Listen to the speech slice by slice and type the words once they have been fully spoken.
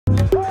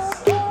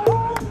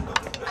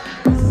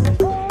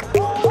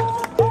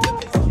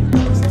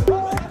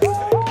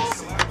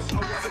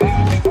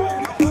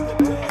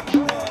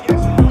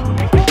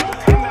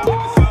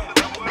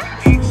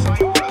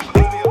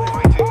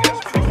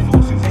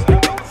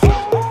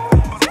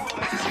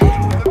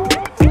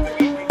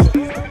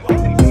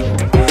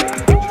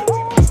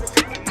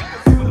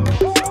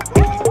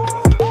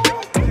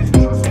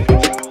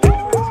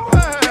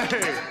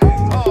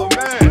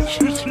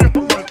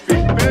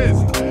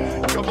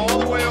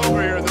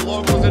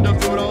fellas end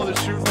up doing all this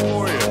shooting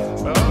for you?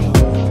 Huh?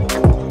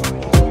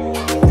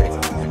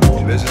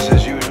 Business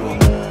as usual.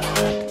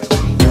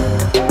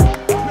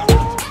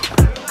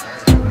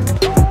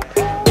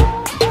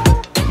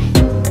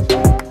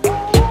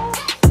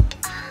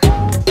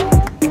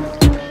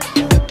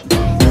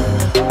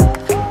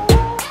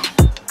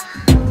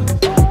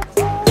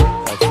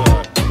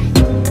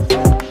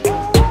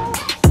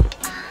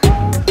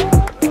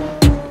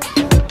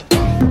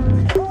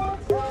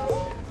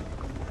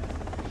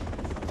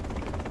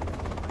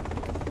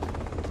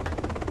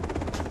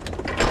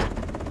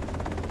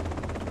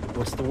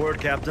 What's the word,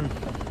 Captain?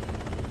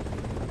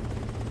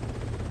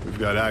 We've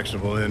got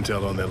actionable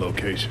intel on their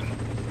location.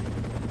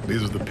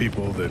 These are the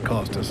people that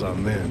cost us our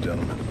men,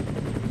 gentlemen.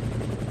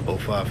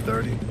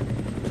 0530,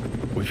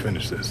 we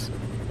finish this.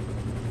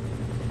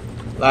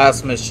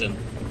 Last mission.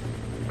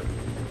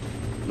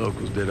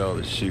 Locals did all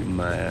the shooting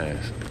my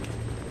ass.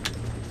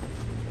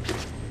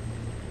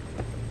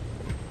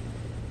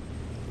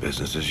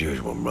 Business as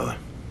usual, brother.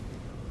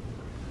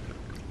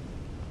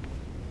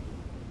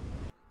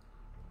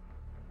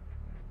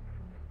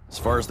 As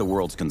far as the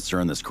world's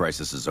concerned, this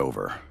crisis is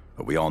over.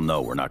 But we all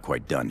know we're not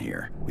quite done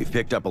here. We've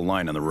picked up a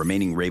line on the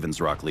remaining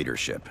Ravens Rock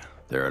leadership.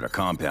 They're at a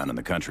compound in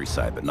the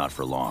countryside, but not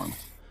for long.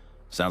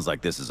 Sounds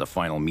like this is a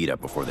final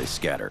meetup before they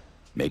scatter.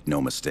 Make no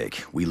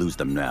mistake, we lose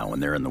them now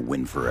and they're in the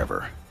wind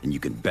forever. And you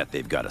can bet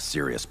they've got a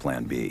serious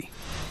plan B.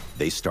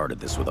 They started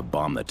this with a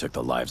bomb that took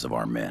the lives of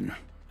our men.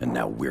 And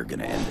now we're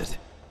gonna end it.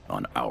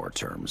 On our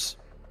terms.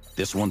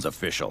 This one's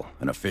official,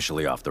 and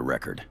officially off the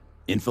record.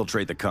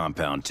 Infiltrate the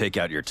compound, take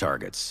out your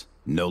targets.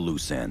 No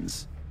loose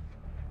ends.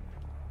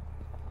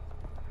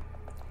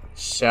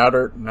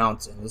 Shattered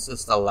Mountain. This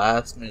is the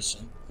last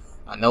mission.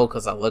 I know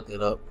because I looked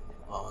it up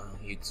on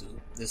YouTube.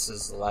 This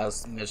is the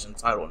last mission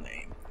title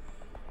name.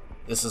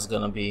 This is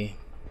gonna be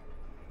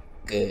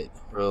good,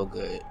 real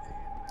good.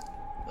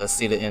 Let's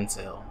see the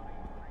intel.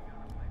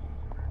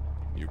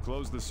 You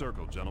close the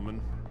circle, gentlemen.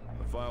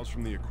 The files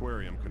from the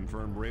aquarium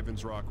confirm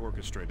Ravens Rock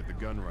orchestrated the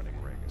gun-running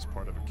ring as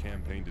part of a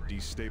campaign to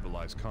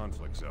destabilize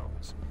conflict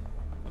zones.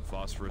 The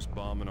phosphorus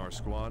bomb in our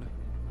squad?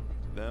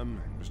 To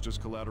them, it was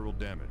just collateral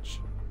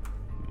damage.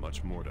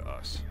 Much more to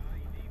us.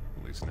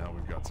 At least now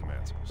we've got some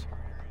answers.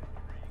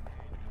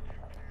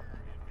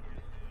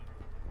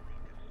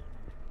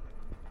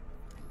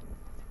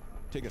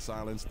 Take a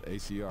silenced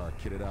ACR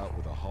kitted out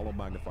with a hollow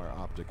magnifier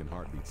optic and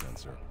heartbeat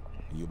sensor,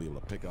 and you'll be able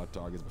to pick out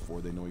targets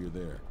before they know you're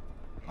there.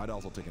 I'd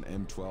also take an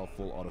M12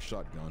 full auto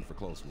shotgun for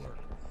close work,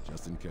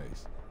 just in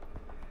case.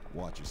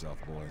 Watch yourself,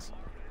 boys,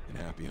 and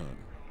happy hunting.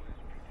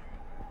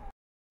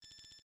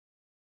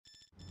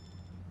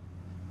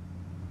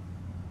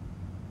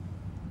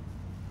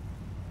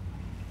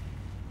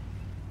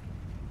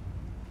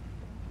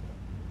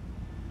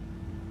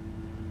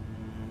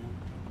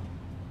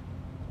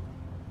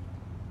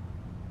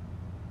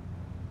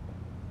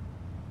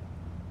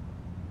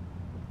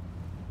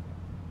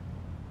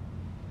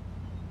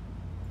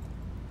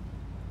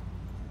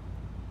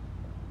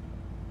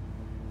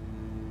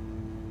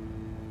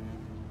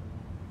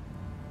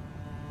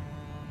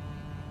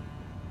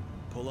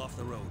 Pull off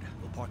the road.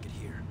 We'll park it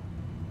here.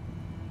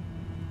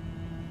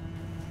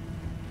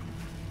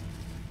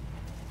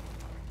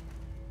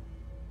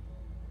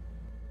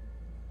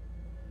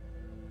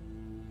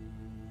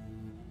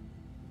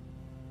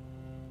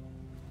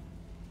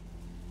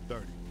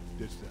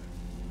 Ditch that.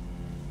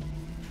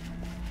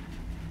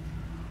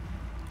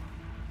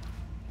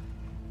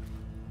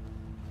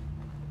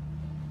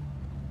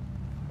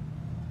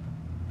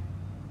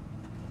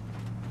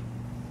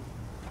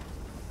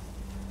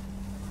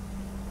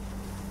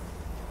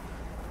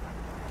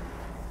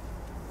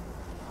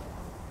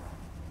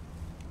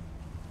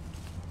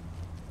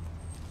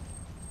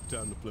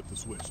 Time to flip the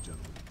switch,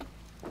 gentlemen.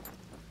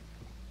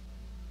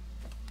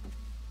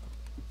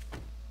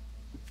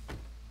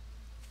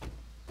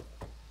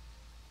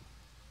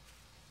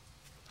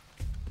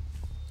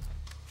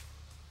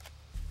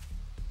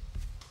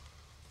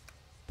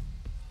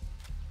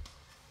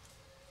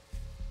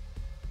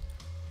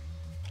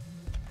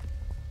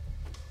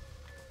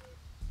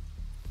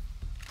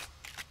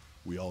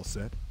 We all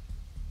set?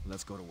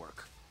 Let's go to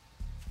work.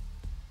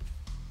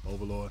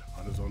 Overlord,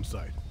 hunters on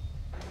site.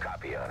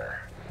 Copy, Hunter.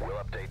 We'll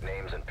update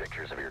names and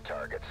pictures of your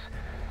targets.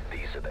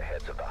 These are the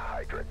heads of the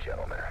Hydra,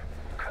 gentlemen.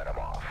 Cut them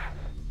off.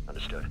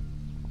 Understood.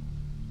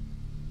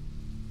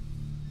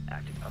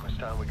 Active. How much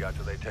time we got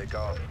till they take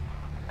off?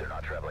 They're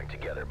not traveling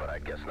together, but I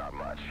guess not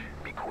much.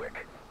 Be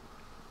quick.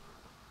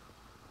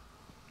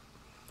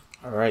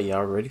 Alright,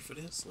 y'all ready for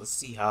this? Let's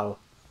see how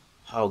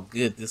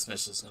good this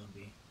mission is gonna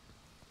be.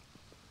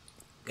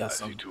 Got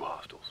some. I see two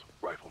hostiles,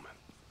 riflemen.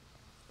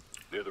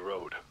 Near the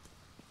road.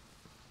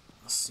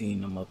 I seen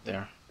them up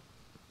there.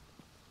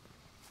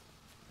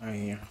 Right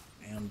here.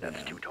 Bam, bam.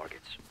 That's two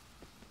targets.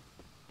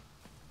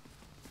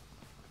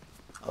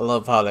 I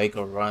love how they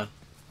can run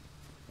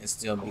and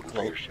still be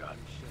close.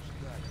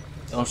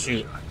 Don't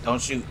shoot.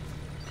 Don't shoot.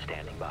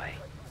 Standing by.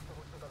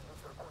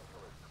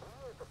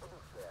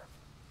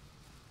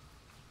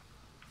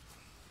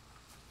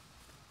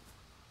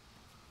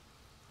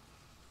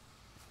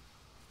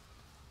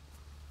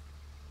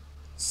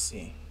 Let's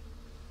see.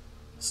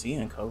 See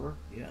in cover?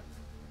 Yeah.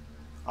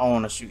 I don't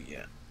want to shoot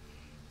yet.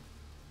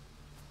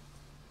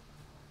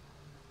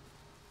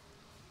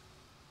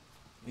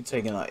 We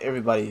taking out.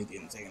 Everybody's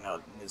getting taken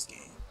out in this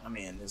game. I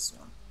mean, this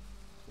one.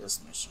 This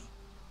mission.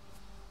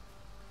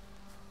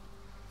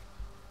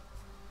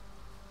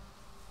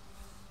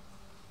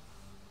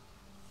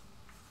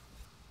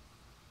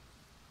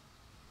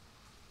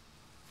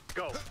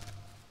 Go.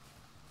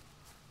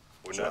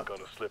 We're not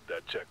gonna slip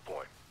that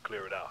checkpoint.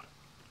 Clear it out.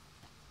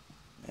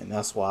 And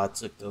that's why I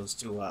took those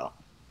two out.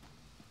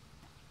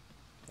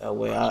 That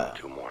way I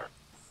Two more.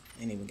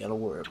 ain't even gotta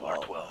worry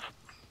about 12.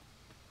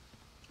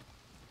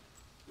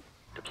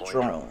 Deploying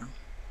drone.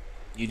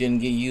 You didn't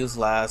get used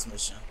last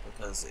mission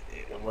because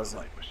it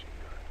wasn't Light machine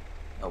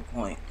gun. no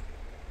point.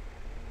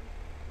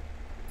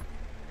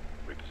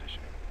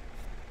 Repositioning.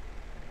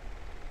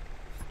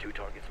 2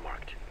 targets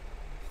marked.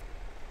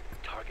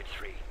 Target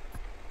 3.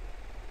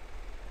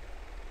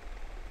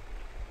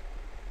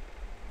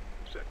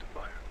 Set to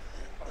fire.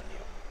 On you.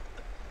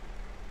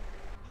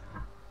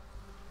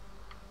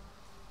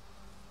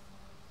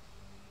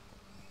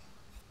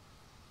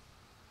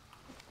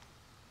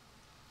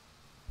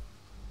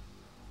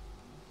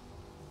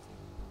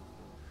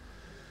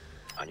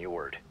 On your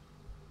word.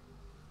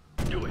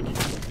 Do it.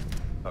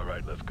 All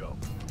right, let's go.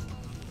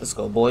 Let's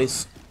go,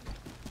 boys.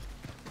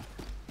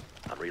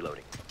 I'm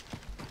reloading.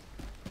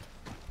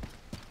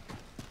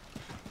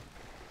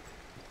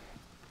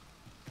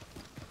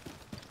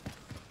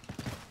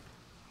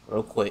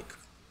 Real quick.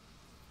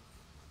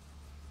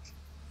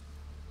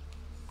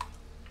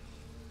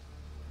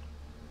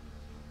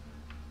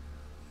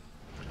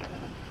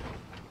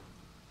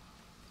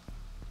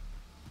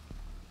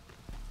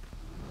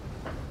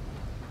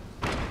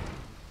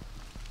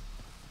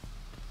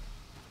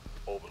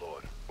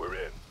 Overlord, we're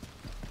in.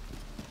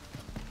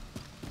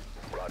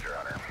 Roger,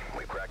 Hunter.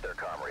 We cracked their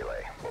comm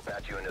relay. We'll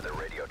patch you into their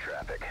radio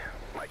traffic.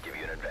 Might give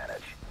you an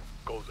advantage.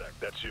 Kozak,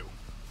 that's you.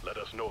 Let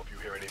us know if you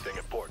hear anything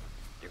important.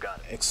 You got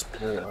it. Explore.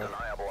 This is a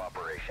deniable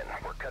operation.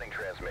 We're cutting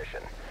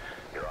transmission.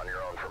 You're on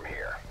your own from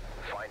here.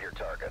 Find your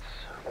targets.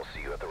 We'll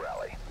see you at the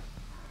rally.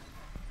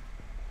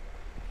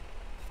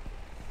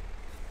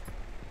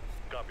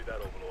 Copy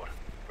that, Overlord.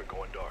 We're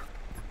going dark.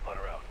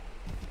 Hunter out.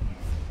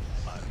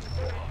 Eyes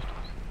on the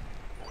hostiles.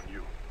 On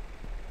you.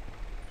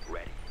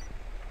 Ready.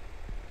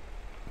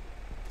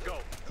 Go.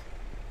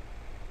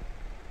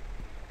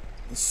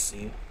 Let's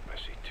see. I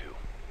see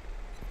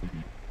 2.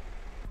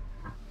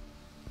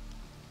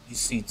 You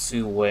see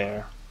two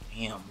where?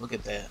 Damn, look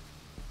at that.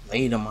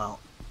 Laid him out.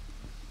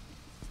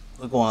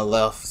 We're going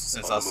left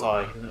since I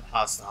saw a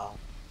hostile.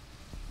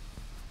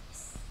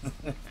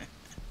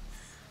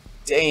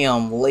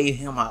 Damn, laid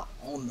him out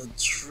on the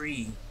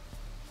tree.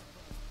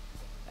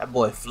 That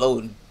boy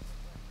floating.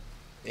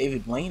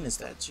 David Blaine is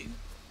that you?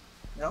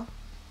 No?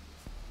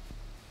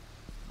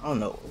 I don't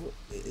know.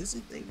 Is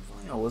it David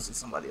Blaine or was it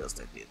somebody else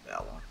that did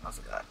that one? I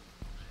forgot.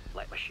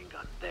 Light machine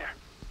gun. There.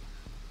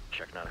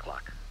 Check 9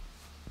 o'clock.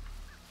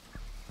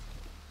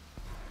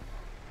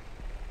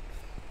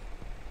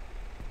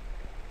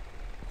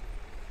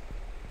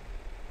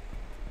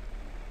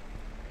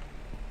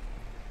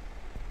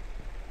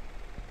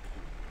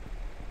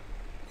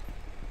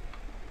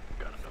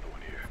 Got another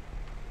one here.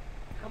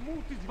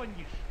 Кому ты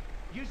звонишь?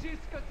 Ежи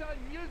сказал,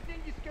 нельзя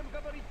ни с кем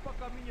говорить,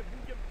 пока мы не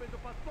будем в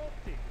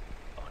безопасности.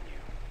 On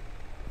you.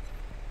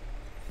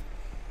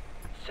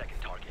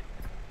 Second target.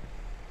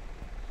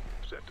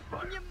 Set to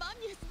fire.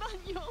 Внимание,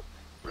 звоню!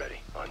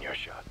 Ready. On your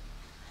shot.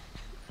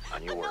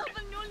 On your word.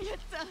 Она в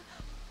улице!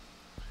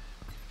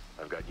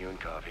 I've got you and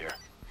Kov here.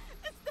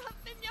 Оставь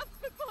меня в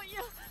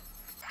покое!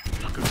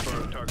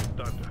 Confirm target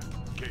Thunder.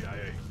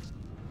 KIA.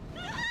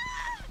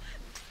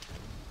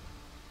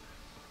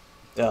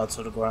 Down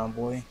to the ground,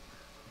 boy.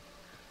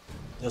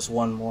 Just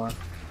one more.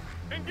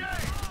 Engage!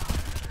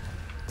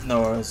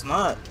 No, it's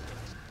not.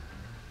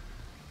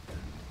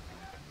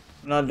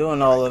 I'm not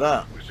doing all of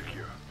that. We're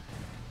secure.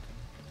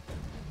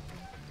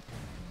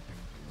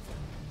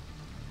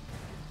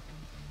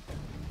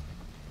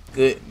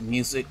 Good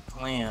music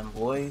playing,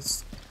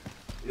 boys.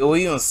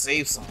 We even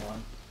saved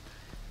someone.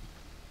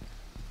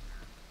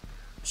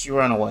 She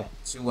ran away.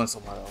 She went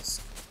somewhere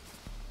else.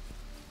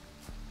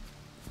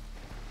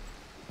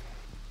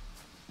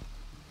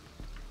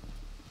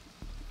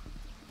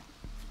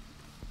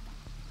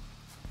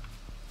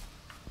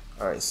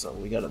 Alright, so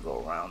we gotta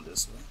go around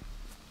this way.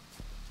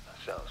 That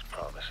sounds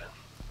promising.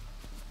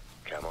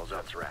 Camo's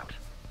up's wrapped.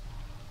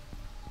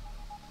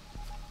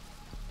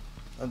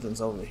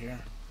 Nothing's over here.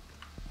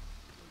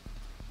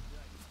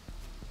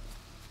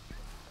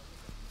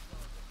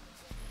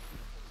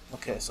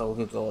 Okay, so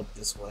we could go up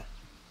this way.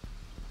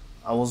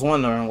 I was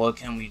wondering, what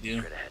can we do?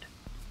 Straight ahead.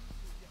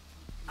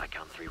 I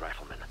count 3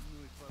 riflemen.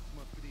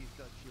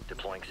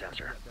 Deploying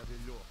sensor.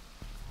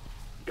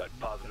 Got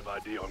positive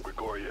ID on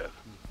Grigoriev.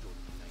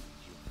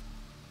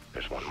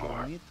 There's one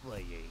more. In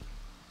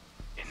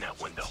that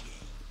window.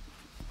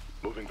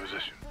 Moving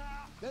position.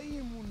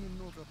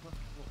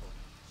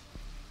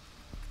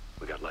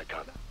 We got light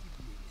contact.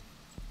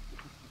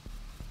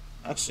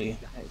 I Actually,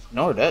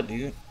 ignore that,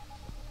 dude.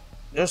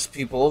 There's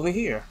people over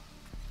here.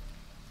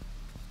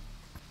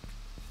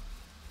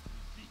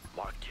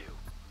 Mark 2.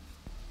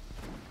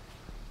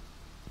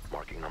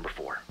 Marking number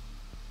 4.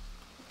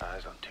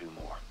 Eyes on 2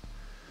 more.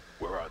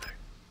 Where are they?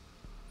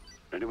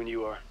 Ready when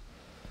you are.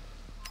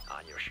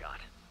 On your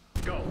shot.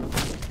 Go!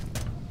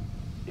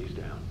 He's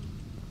down.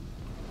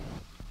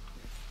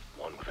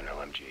 One with an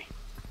LMG.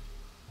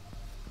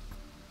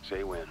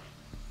 Say when.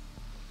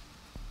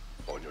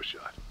 On your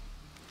shot.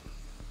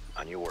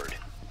 On your word.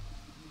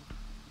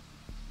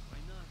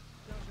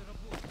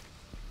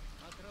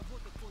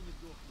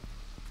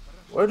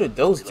 Where did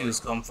those dudes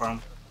come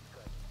from?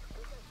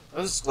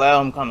 I'm just glad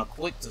I'm kind of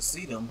quick to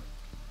see them.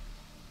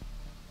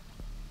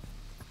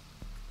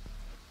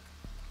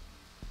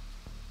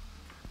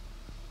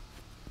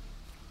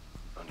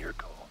 On your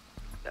call.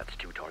 That's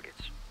 2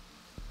 targets.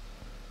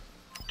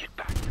 Get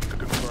back. A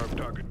confirmed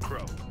target,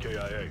 Crow.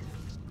 KIA.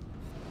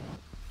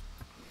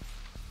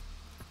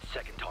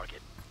 Second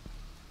target.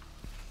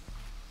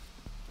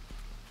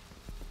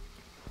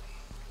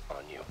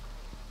 On you.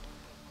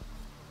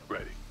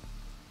 Ready.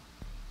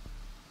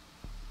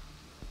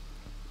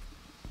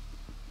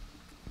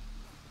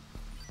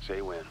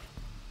 Say when.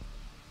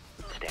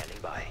 Standing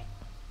by.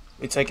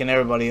 We taking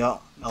everybody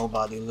out.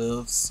 Nobody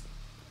lives.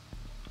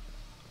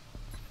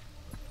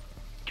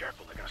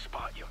 Careful, they're gonna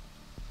spot you.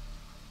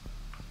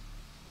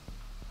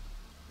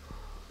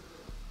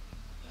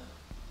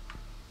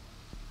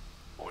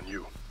 On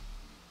you.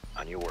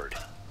 On your word.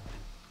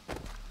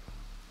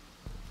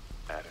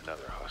 Add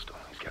another hostile.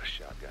 He's got a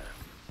shotgun.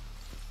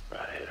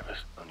 Right ahead of us.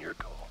 On your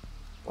call.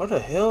 What the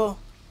hell?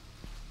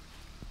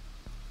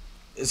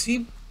 Is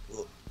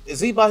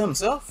he by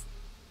himself?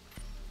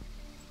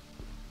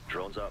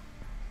 Drones up.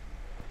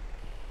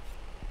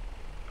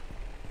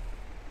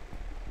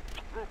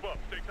 Group up.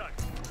 Stay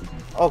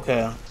tight.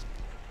 Okay.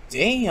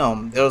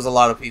 Damn, there was a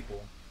lot of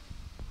people.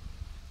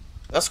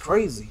 That's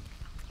crazy.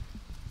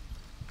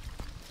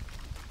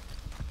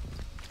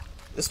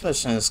 This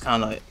mission is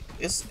kind of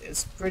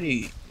it's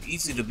pretty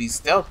easy to be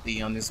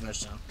stealthy on this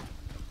mission.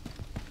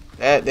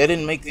 They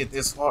didn't make it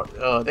this hard.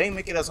 They didn't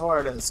make it as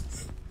hard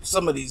as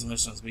some of these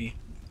missions be.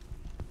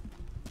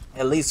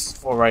 At least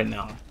for right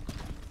now.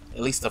 At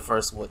least the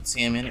first, what,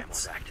 10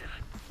 minutes? Active.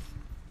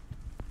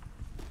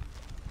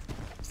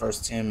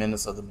 First 10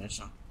 minutes of the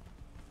mission.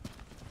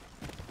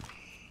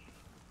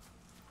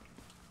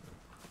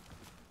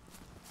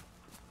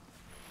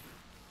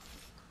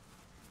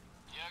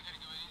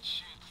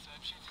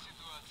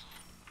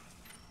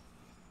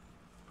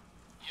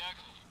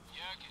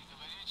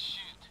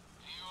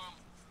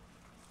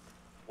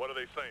 What are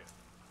they saying?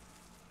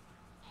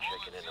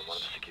 Checking into one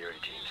of the security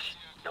teams.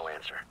 No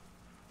answer.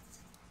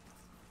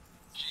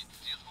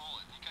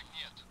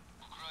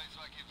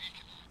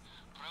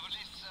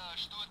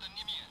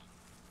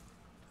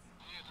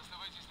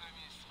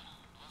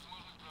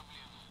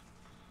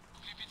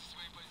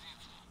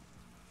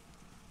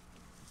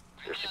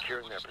 They're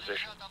securing their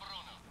position.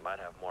 Might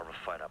have more of a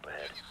fight up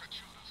ahead.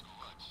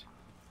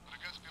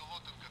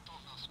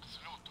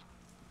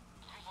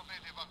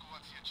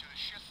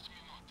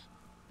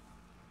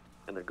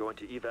 And they're going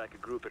to evac a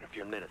group in a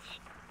few minutes.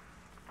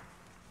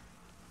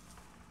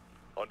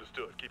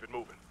 Understood. Keep it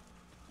moving.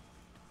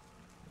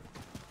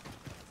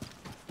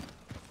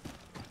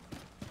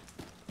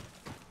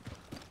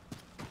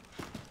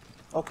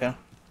 Okay.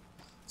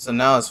 So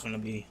now it's going to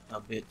be a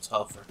bit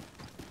tougher.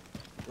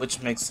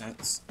 Which makes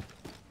sense.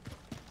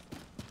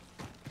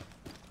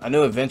 I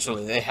knew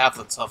eventually they have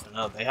to toughen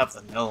up. They have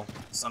to know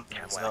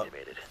something's up.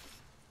 Activated.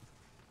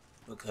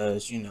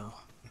 Because, you know,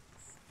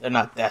 they're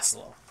not that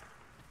slow.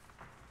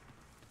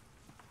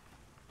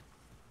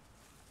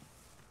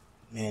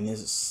 Man,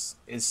 it's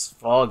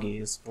foggy.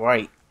 It's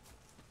bright.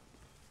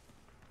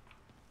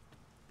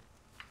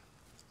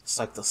 It's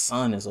like the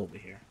sun is over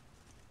here.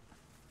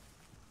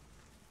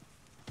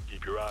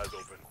 Keep your eyes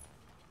open.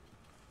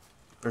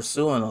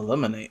 Pursue and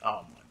eliminate.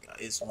 Oh my god,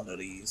 it's one of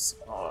these.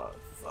 Oh,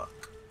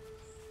 fuck.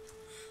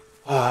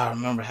 I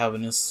remember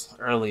having this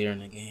earlier in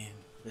the game.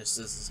 This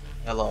is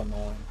hella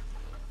annoying.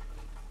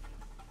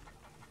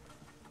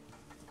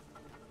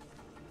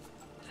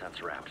 Sounds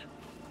wrapped.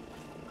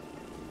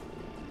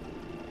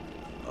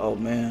 Oh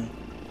man.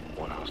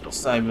 One hostile.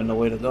 It's not even the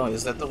way to go.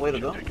 Is that the way to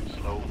go? Take it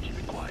slow. Keep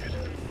it quiet.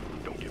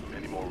 Don't give them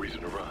any more reason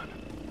to run.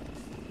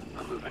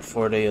 I'm moving.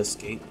 Before they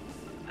escape.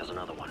 There's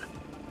another one.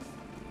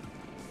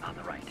 On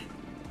the right.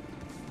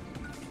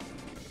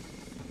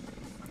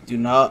 Do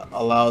not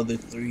allow the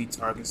 3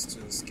 targets to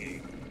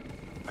escape.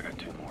 I got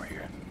 2 more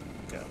here.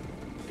 Okay.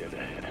 Dead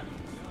ahead.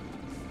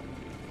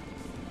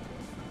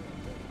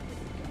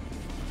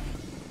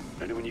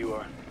 Ready when you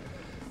are.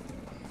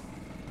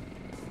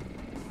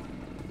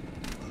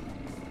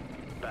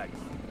 Back.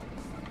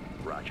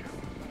 Roger.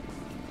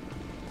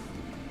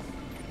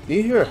 Do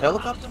you hear a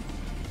helicopter?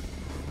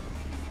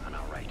 On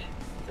our right.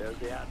 There's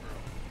the Admiral.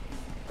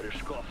 Better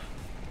scuff.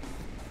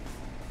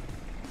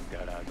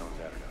 Got eyes on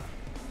that enough.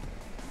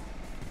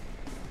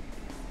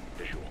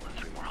 Visual and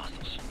 3 more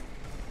hostiles.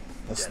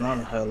 That's not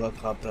a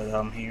helicopter that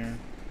I'm hearing.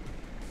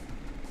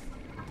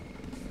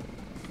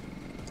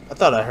 I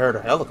thought I heard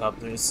a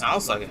helicopter. It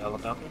sounds like a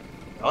helicopter,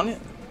 don't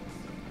it?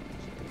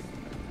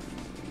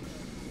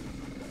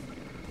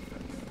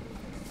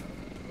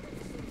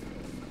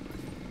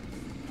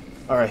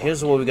 Alright,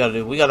 here's what we gotta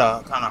do. We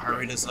gotta kind of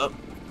hurry this up.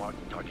 Mark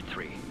target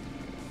 3.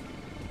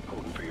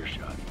 Holding for your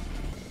shot.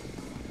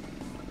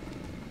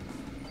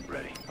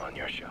 Ready, on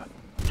your shot.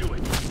 Do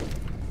it.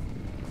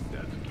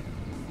 That's cute.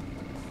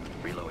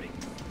 Reloading.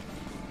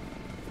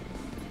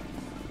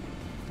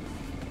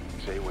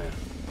 Say when.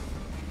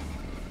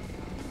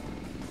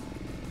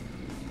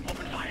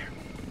 Open fire.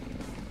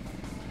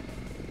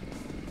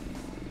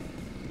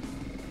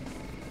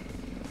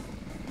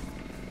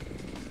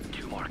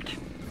 Two marked.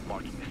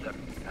 Marking the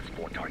 7. That's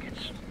 4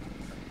 targets.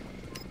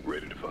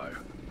 Ready to fire.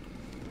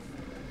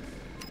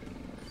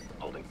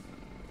 Holding.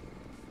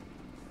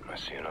 I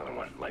see another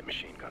one. Light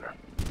machine gunner.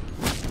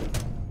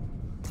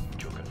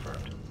 2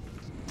 confirmed.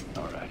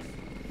 All right.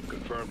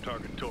 Confirmed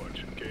target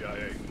torch.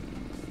 KIA.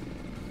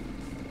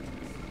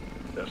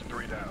 That's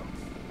 3 down.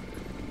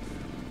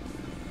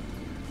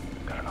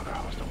 Got another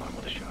hostile one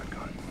with a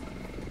shotgun.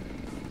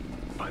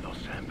 By those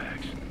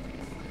sandbags.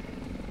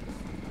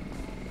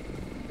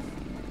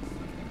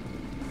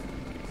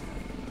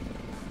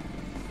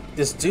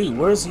 This dude,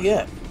 where is he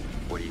at?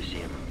 Where do you see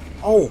him?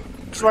 Oh,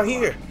 he's right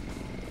here.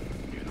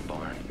 Near the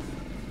barn.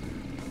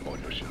 On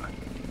your shot.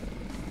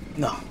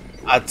 No,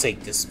 I'd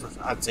take this.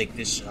 I'd take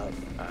this shot.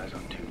 Eyes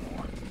on 2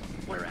 more.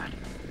 Where at?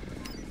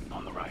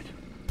 On the right.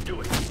 Do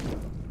it.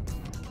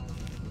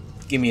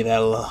 Give me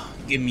that.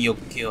 Give me your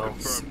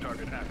kills. Confirmed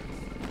target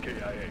active.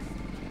 KIA.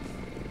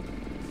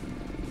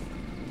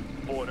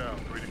 4 down.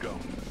 3 to go.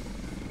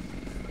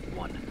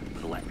 1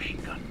 with a light machine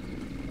gun.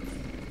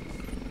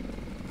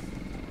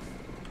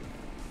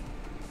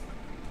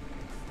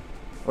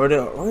 Where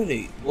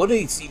do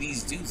you see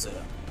these dudes at?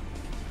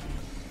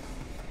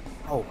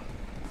 Oh.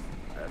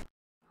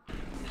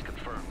 Is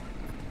confirmed.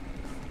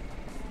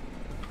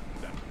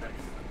 That's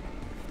negative.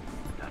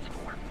 That's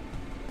 4.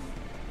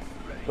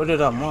 Ready. Where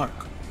did I mark?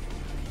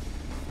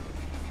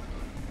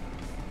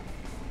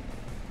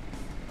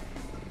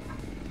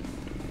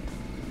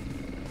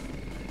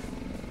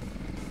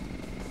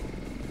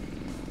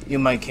 You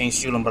might can't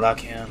shoot him, but I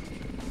can.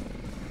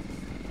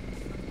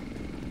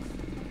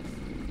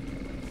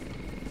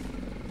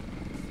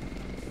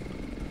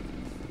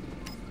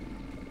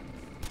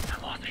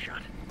 I lost a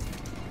shot.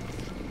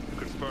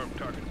 Confirmed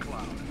target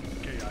cloud.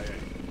 KIA.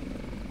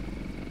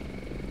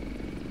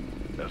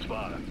 That's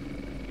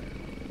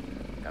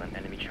 5. Got an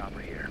enemy chopper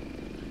here.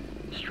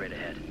 Straight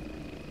ahead.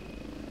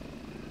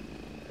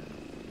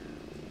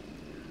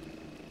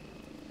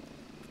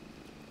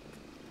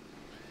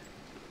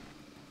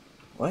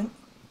 What?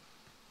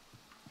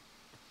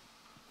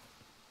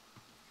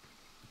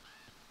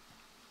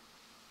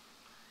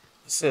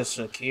 It says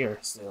Shakir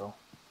still.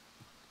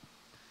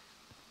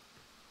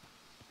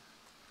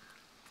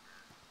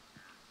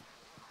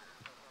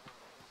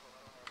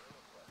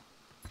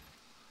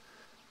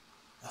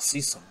 I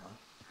see someone.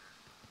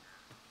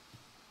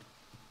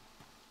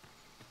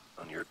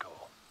 On your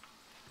goal.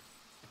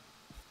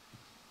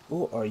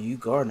 Who are you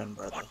guarding,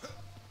 brother?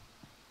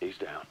 He's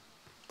down.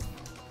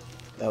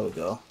 There we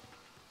go.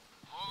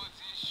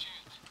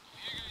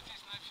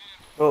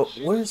 Bro,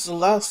 where's the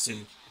last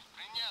two?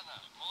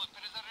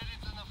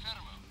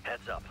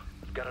 Heads up.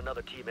 We've got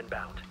another team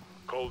inbound.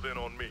 Cold in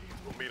on me.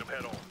 We'll meet him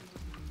head on.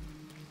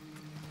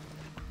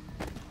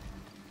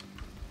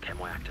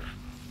 Camo active.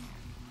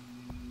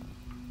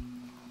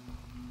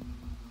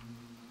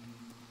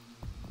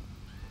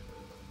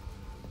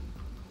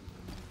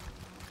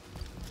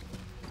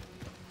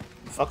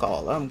 Fuck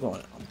all. I'm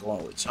going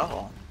with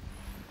y'all.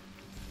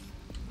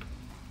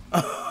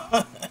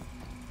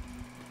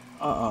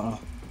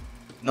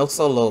 No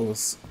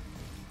solos.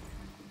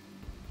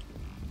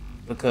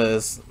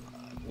 Because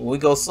when we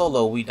go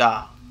solo, we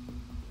die.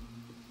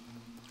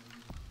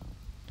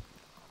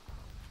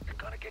 You're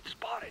gonna get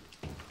spotted.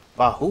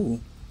 By who?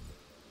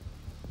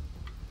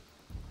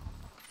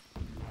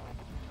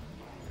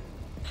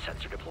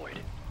 Sensor deployed.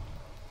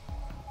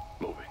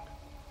 Moving.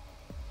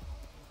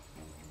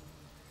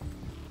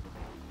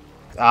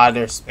 Ah,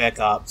 they're spec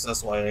ops.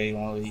 That's why they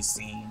won't be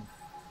seen.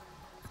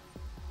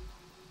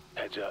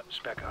 Heads up.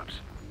 Spec ops.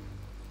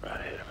 Right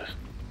ahead of us.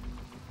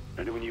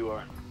 Ready when you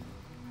are.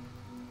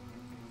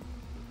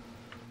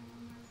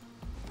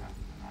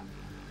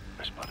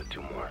 I spotted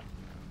 2 more.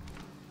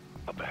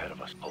 Up ahead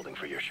of us, holding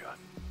for your shot.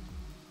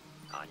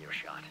 On your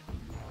shot.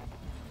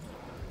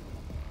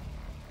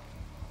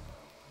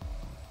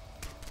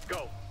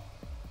 Go.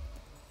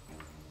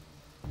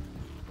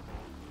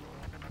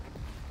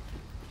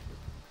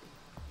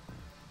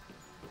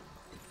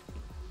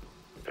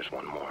 There's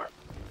 1 more.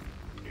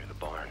 Near the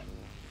barn.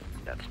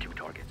 That's 2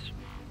 targets.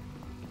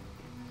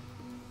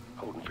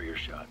 Holding for your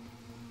shot.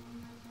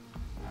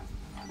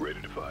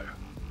 Ready to fire.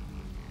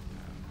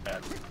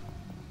 Active.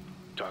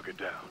 Target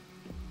down.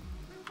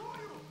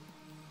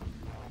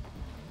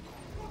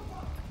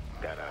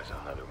 Got eyes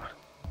on another one.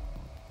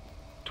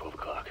 12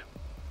 o'clock.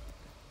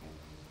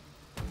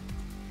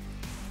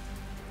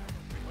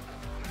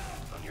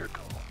 On your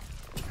goal.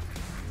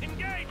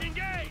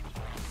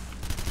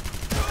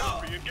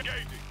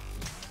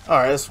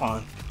 Alright, that's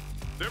fine.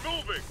 They're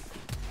moving!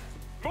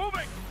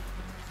 Moving!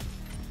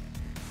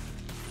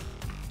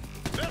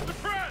 There's the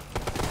press!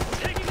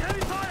 Taking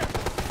heavy fire!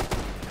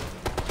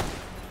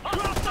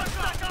 Drop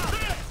back up!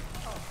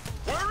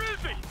 Where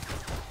is he?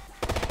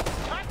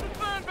 Pack the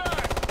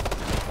sandbag!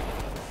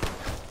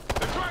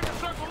 They're trying to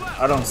circle left!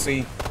 I don't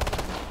see.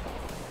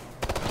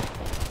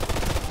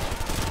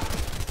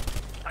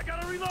 I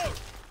gotta reload!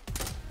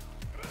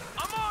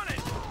 I'm on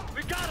it!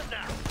 We got him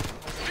now!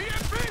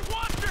 EMP,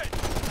 watch it!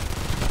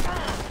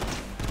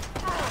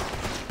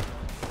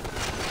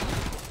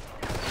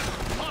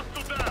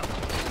 Hostile down!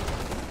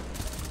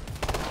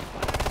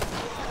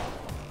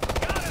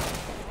 Got him!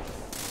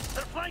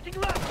 They're flanking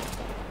left!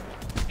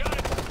 Got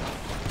him!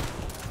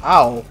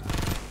 Ow.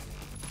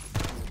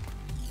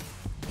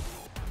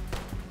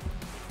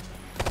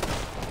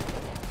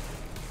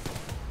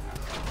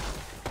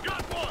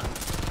 Got one!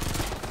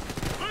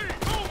 Lead,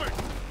 moving!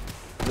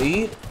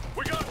 Lead?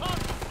 We got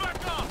hostiles back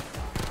up!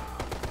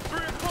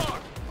 3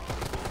 o'clock!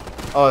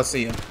 Oh, I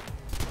see him.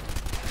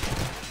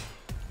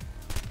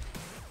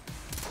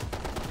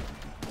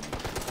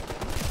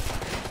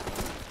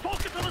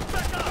 Focus on us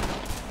back up!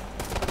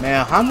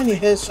 Man, how many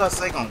headshots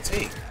they gonna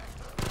take?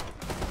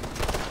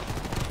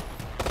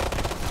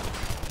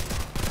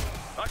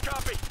 I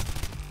copy!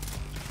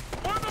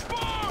 On the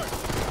board!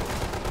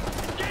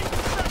 Engage the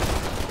sector!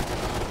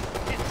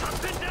 It's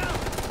up and down!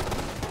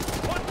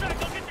 One sec,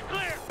 I'll get you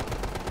clear!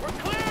 We're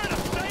clearing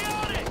them! Stay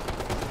on it!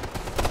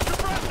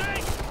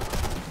 Suppressing!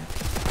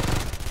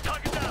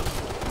 Target down!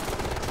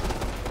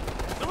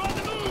 They're on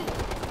the move!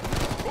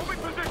 Moving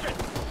position!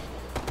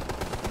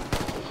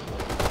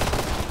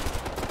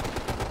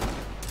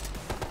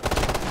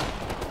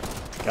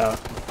 God,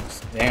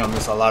 damn,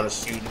 there's a lot of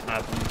shooting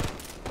happening.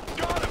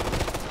 Got him!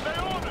 Stay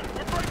on it!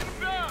 We're breaking them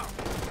down!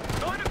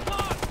 9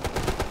 o'clock!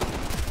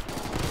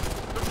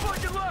 They're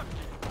flanking left!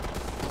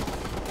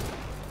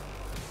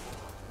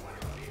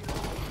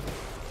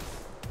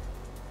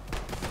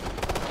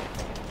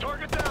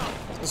 Target down!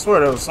 I swear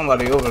there was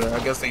somebody over there. I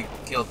guess they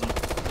killed them.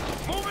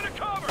 Moving to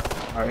cover!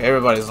 Alright,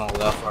 everybody's on the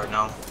left right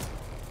now.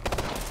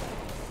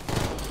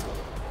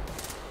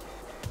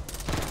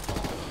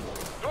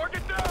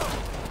 Target down!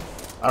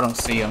 I don't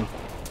see them.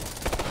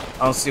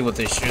 I don't see what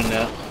they're shooting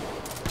at.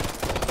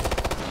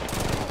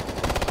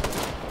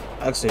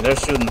 Actually, they're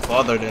shooting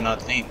farther than I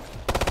think.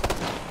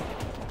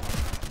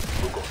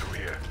 We'll go through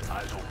here.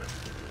 Eyes open.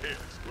 Here,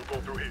 we'll go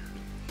through here.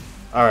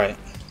 Alright.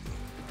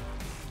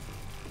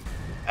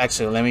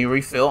 Actually, let me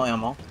refill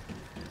ammo.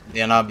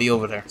 Then I'll be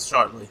over there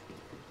shortly.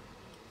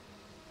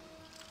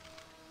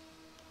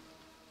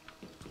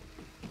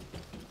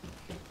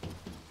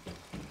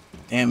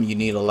 Damn, you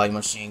need a light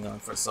machine gun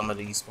for some of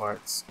these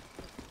parts.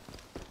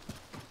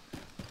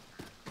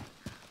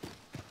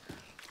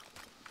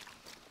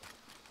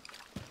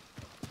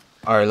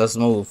 Alright, let's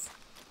move.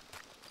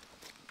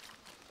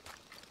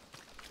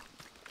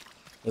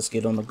 Let's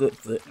get on the good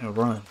foot and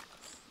run.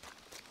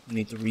 We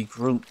need to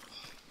regroup.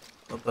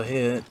 Up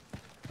ahead.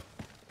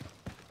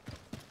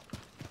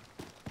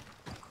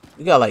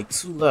 We got like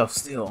 2 left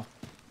still.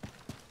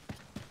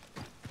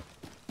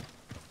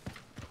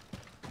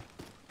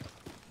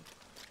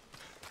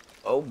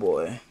 Oh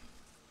boy.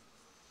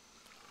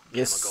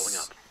 This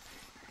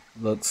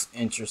looks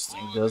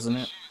interesting, doesn't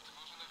it?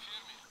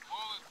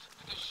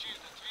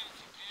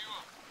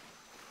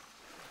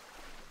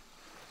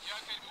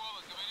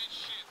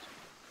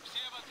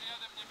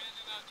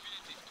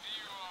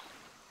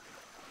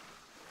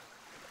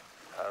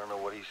 I don't know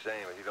what he's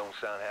saying, but he don't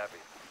sound happy.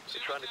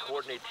 They're trying to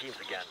coordinate teams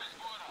again.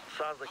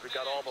 Sounds like we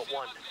got all but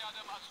one.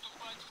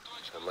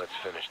 Then let's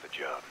finish the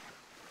job.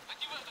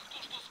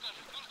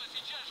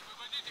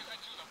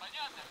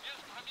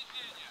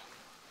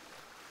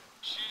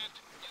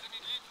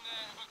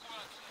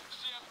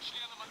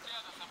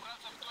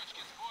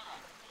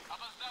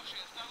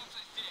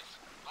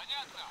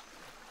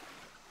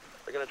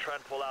 They're gonna try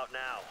and pull out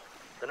now.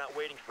 They're not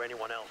waiting for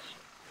anyone else.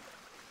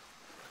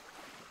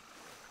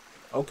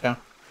 Okay.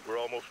 We're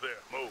almost there.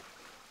 Move.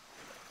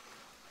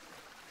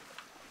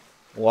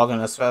 Walking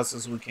as fast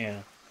as we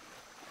can.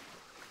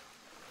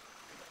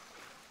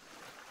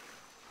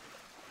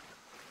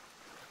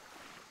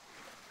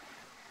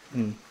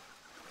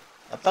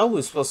 I thought we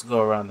were supposed to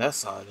go around that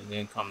side and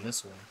then come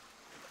this way.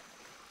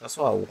 That's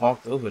why I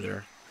walked over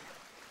there.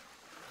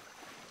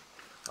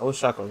 I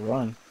wish I could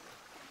run.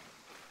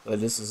 But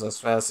this is as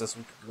fast as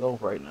we could go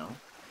right now.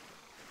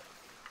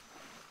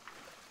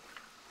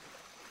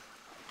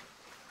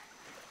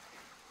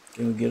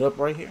 Can we get up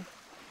right here?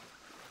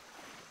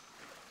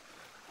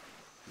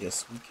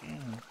 Yes, we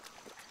can.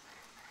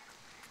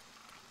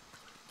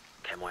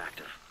 Camo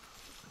active.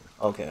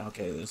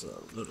 Okay, there's a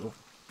little...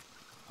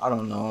 I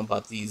don't know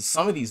about these.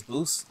 Some of these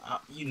boosts,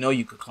 you know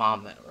you could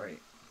climb that,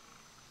 right?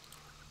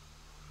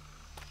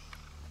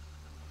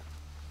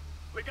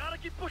 We gotta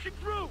keep pushing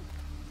through.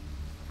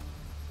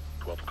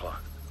 12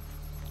 o'clock.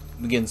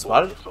 We getting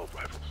spotted? Assault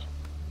rifles.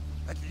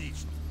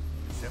 Отлично.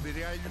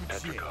 Собираем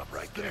все. Petrikov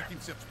right there.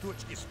 Встретимся в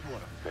точке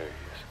спора. There he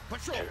is.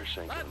 Пошел. Terror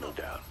sync and move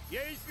down.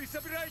 Если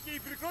собираете и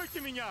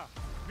прикройте меня.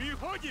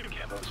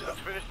 Let's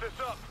finish this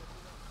up.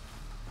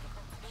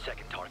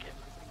 Second target.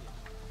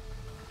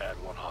 Add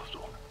one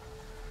hostile.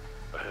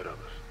 Ahead of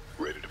us.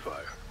 Ready to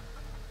fire.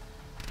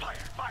 Fire,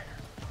 fire.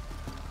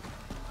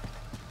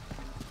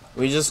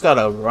 We just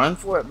gotta run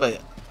for it, but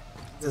at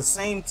the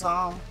same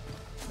time,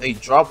 they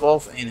drop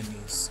off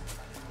enemies.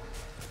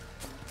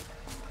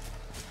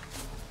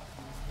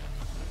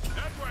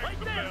 Right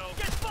there!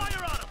 Get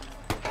fire on him!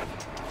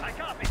 I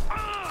copy.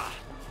 Ah!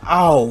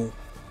 Ow!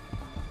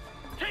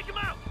 Take him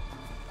out!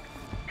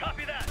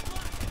 Copy that!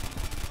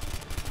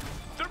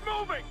 They're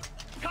moving!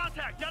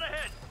 Contact, dead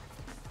ahead!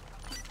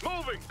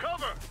 Moving,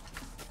 cover!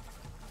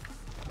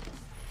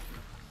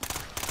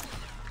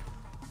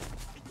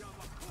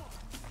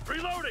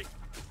 Reloading!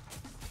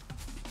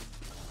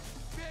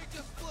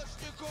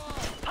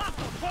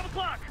 Hostile, 12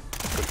 o'clock!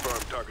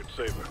 Confirm target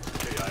saver.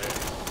 KIA.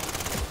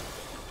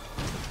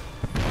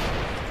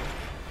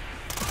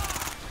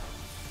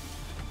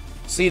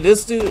 See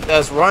this dude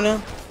that's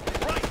running?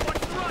 Right, watch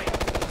the right!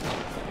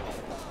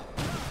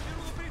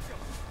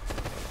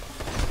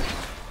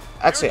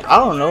 Actually, I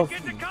don't know.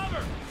 Get to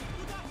cover!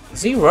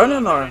 Is he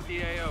running or?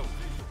 DAO.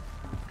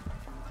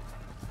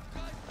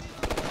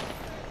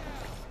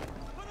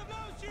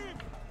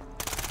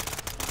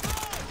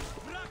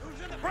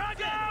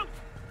 Frag out!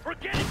 We're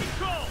getting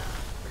control!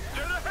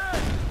 Get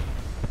ahead!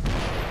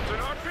 It's an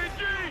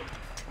RPG!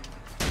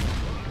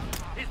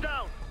 He's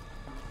down!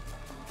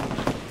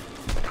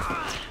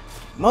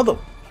 Mother.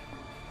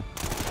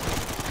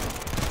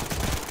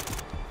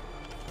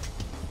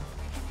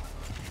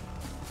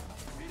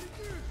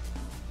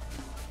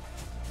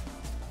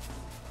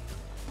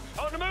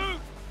 On the move!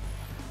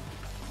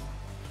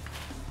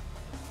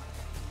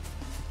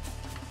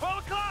 12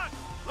 o'clock!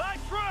 Light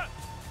truck!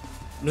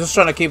 I'm just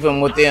trying to keep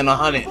him within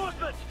 100.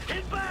 Reinforcements!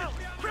 Inbound!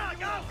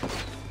 Frag out!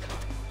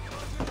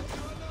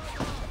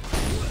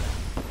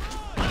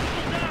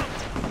 Hostiles down!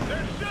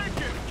 They're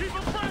shaking! Keep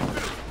them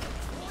pressing!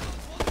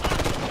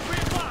 Hostile, 3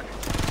 o'clock!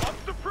 I'm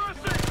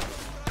suppressing!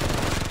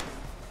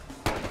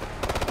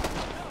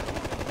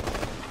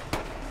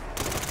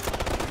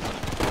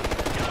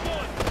 Come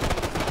on!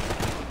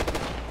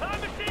 Time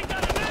machine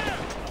gun in there!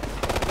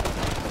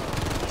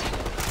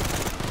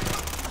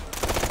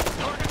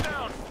 Target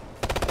down!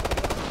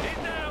 He's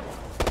down!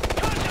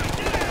 Contact,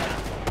 get in!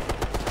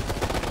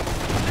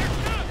 They're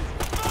shot!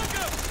 Smoke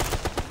him!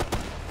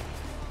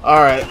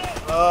 Alright.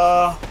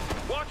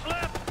 Watch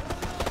left!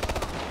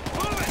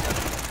 Moving!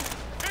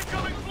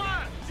 Incoming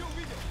flash!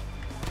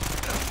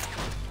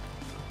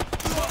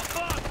 12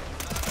 o'clock!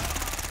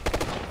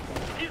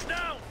 He's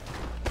down!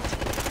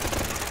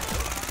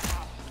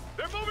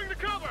 They're moving to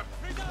cover!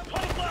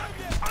 12 o'clock!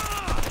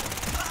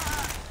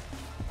 Ah!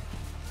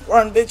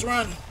 Run, bitch,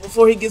 run.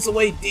 Before he gets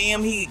away.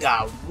 Damn, he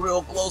got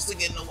real close to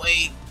getting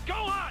away. Go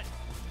on!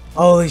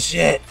 Holy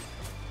shit.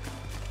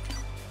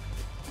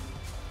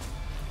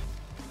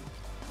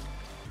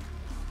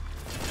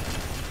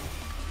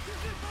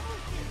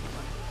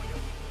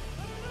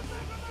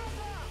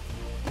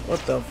 What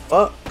the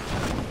fuck?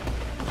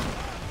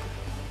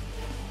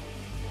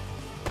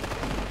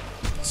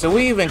 So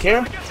we even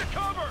care? Get the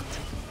cover!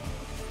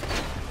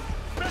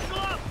 Special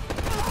up!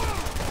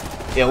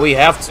 Yeah, we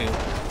have to.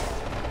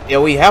 Yeah,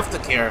 we have to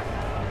care.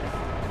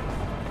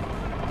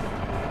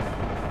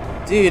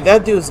 Dude,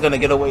 that dude's gonna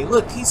get away.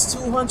 Look, he's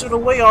 200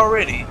 away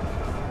already.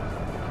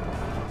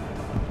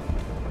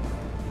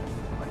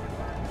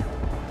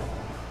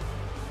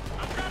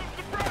 I've got him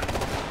suppressed!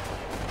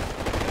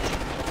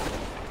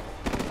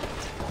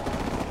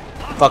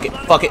 Fuck it,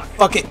 fuck it,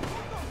 fuck it,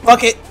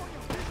 fuck it,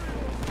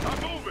 I'm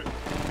moving!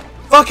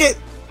 fuck it!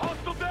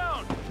 Hostile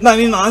down!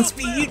 99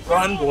 speed,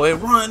 run, boy,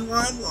 run,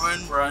 run,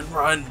 run, run,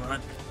 run,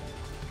 run.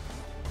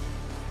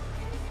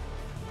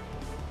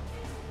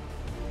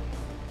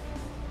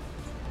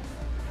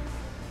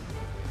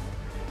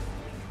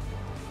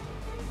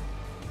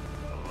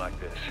 I don't like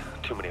this.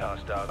 Too many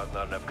hostiles,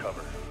 not enough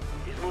cover.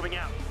 He's moving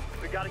out.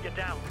 We gotta get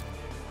down.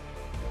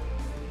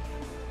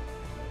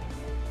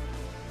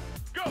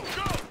 Go, go!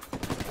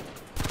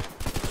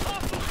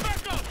 Hostiles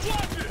back up!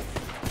 Watch it!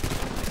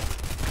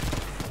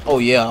 Oh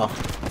yeah.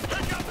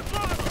 Take out the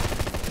driver!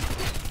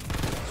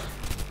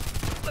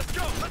 Let's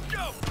go, let's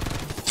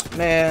go!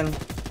 Man.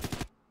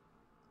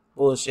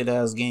 Bullshit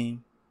ass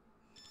game.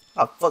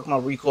 I fuck my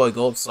recoil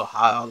go up so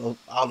high out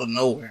of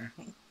nowhere.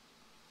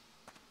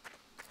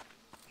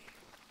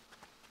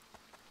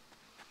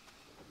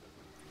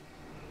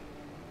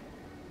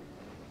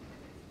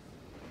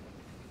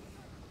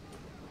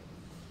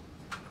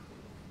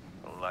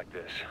 I don't like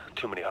this.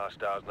 Too many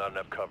hostiles, not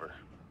enough cover.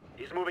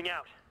 He's moving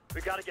out.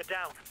 We gotta get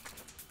down.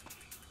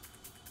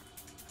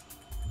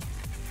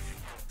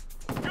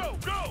 Go,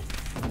 go!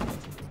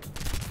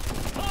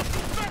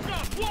 Hostiles back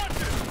up!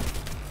 Watch it!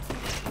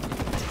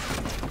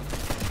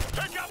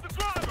 Take out the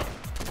driver!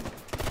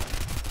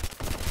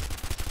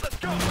 Let's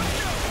go, let's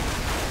go!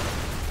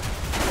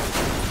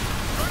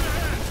 Straight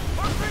ahead!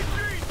 RPG!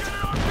 Get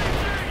an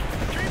RPG!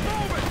 Keep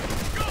moving!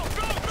 Go,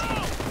 go, go!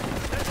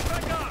 Take it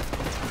back up!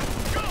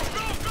 Go,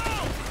 go, go!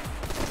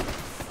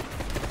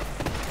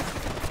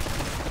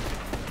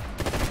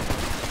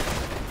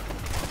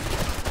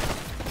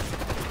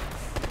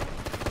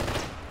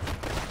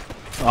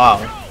 Wow.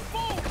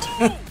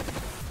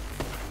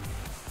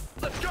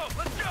 Let's go,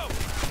 let's go!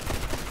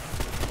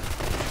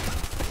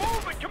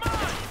 Move it, come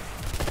on!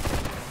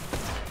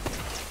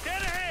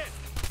 Dead ahead!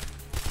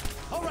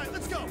 All right,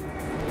 let's go. Go,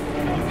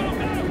 go,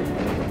 go!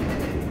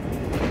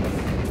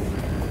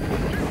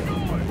 Keep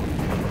going!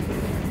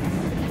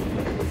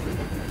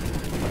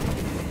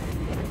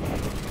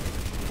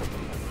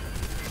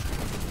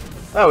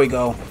 There we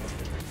go.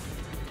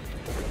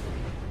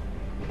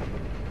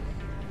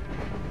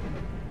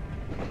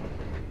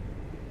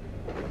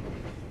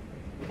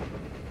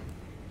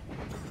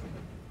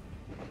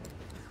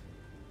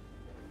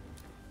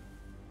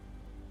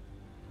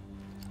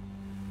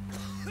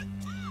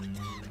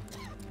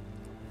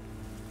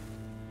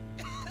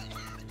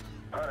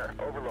 Hunter,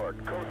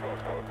 Overlord, code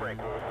break.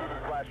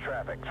 Flash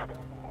traffic.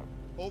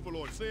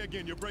 Overlord, say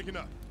again, you're breaking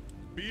up.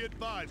 Be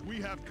advised, we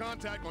have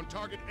contact on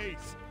target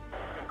Ace.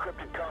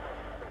 Encrypted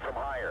comms from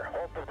higher.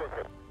 Hold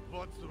position.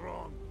 What's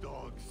wrong,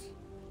 dogs?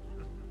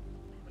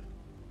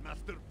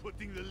 Master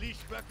putting the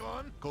leash back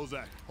on?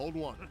 Kozak, hold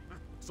one.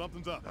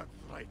 Something's up. That's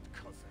right,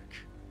 Kozak.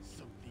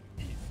 Something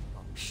is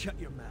up. Shut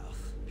your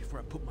mouth before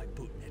I put my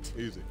boot in it.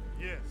 Easy.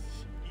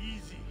 Yes,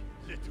 easy,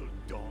 little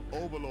dog.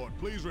 Overlord,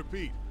 please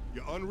repeat.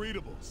 You're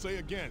unreadable. Say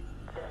again.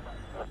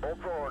 Hold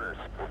for orders.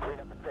 We'll clean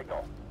up the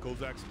signal.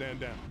 Kozak,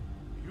 stand down.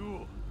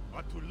 You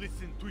are to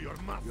listen to your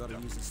master. You ought to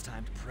use this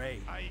time to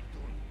pray. I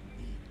don't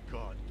need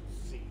God to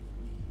save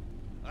me.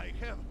 I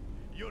have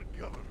your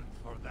government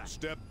for that.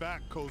 Step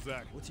back,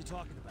 Kozak. What's he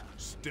talking about?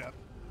 Step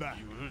back.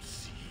 You will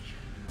see.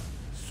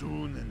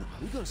 Soon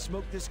enough. We gonna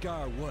smoke this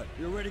guy or what?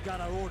 We already got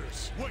our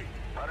orders. Wait!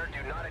 Hunter,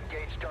 do not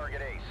engage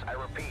target Ace. I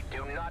repeat,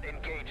 do not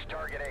engage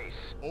target Ace.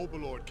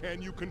 Overlord,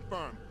 can you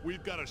confirm?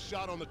 We've got a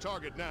shot on the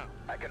target now.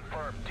 I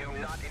confirm, do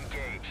not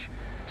engage.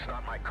 It's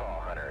not my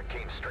call, Hunter. It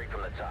came straight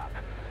from the top.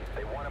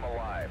 They want him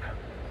alive.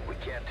 We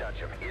can't touch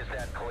him. Is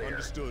that clear?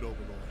 Understood,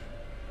 Overlord.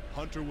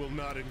 Hunter will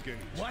not engage.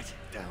 What?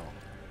 Down.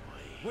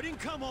 We didn't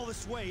come all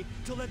this way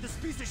to let this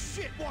piece of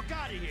shit walk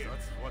out of here.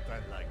 That's what I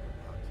like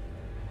about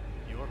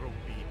you. Your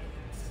obedience.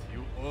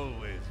 You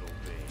always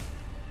obey.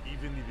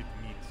 Even if it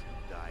means you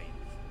die in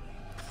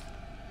flames.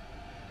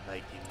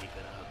 Like in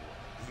Nicaragua.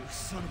 You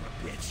son of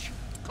a bitch.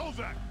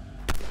 Kozak!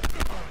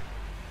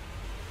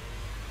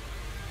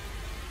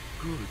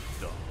 Good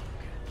dog.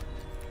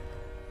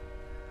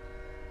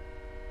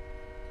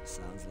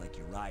 Sounds like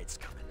your ride's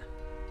coming.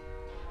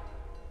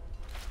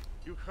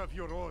 You have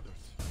your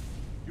orders.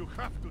 You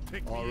have to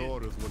take Our me in.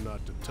 orders were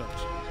not to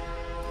touch you.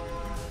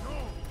 No!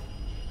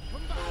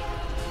 Come back!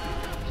 You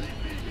can't leave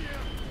me here!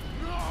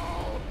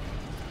 No!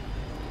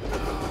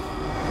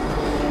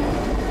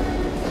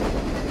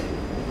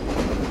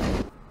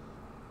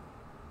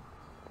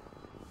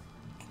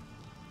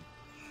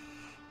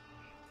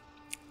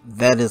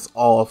 That is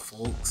all,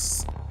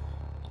 folks.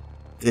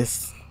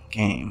 This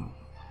game.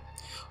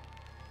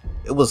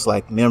 It was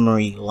like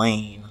memory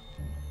lane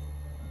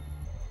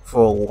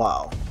for a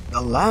while. The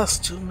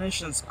last two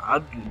missions I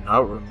do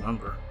not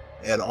remember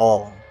at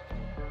all.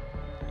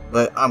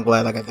 But I'm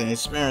glad I got to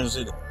experience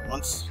it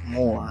once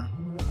more.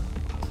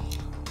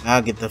 Now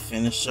I get to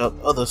finish up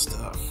other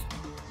stuff.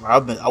 I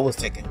was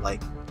taking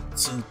like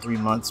 2-3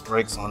 months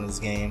breaks on this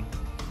game.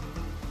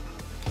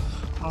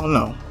 I don't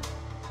know.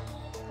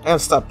 I gotta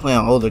stop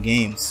playing older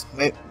games.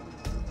 Maybe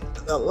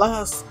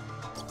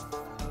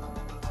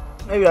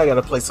I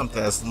gotta play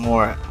something that's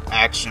more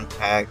action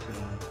packed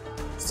and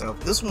stuff.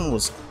 This one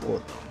was cool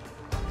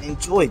though. I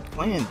enjoyed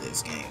playing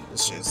this game.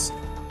 It's just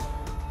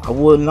I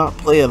would not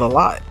play it a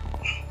lot.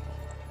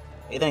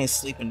 It ain't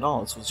Sleeping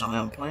Dogs, which I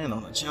am playing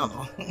on the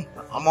channel.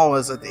 I'm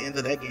always at the end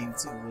of that game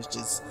too,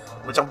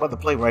 which I'm about to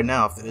play right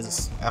now after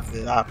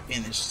I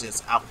finish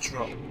this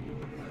outro.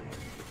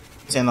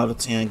 10 out of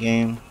 10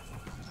 game.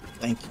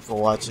 Thank you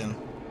for watching.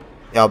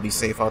 Y'all be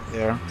safe out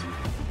there.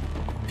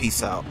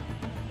 Peace out.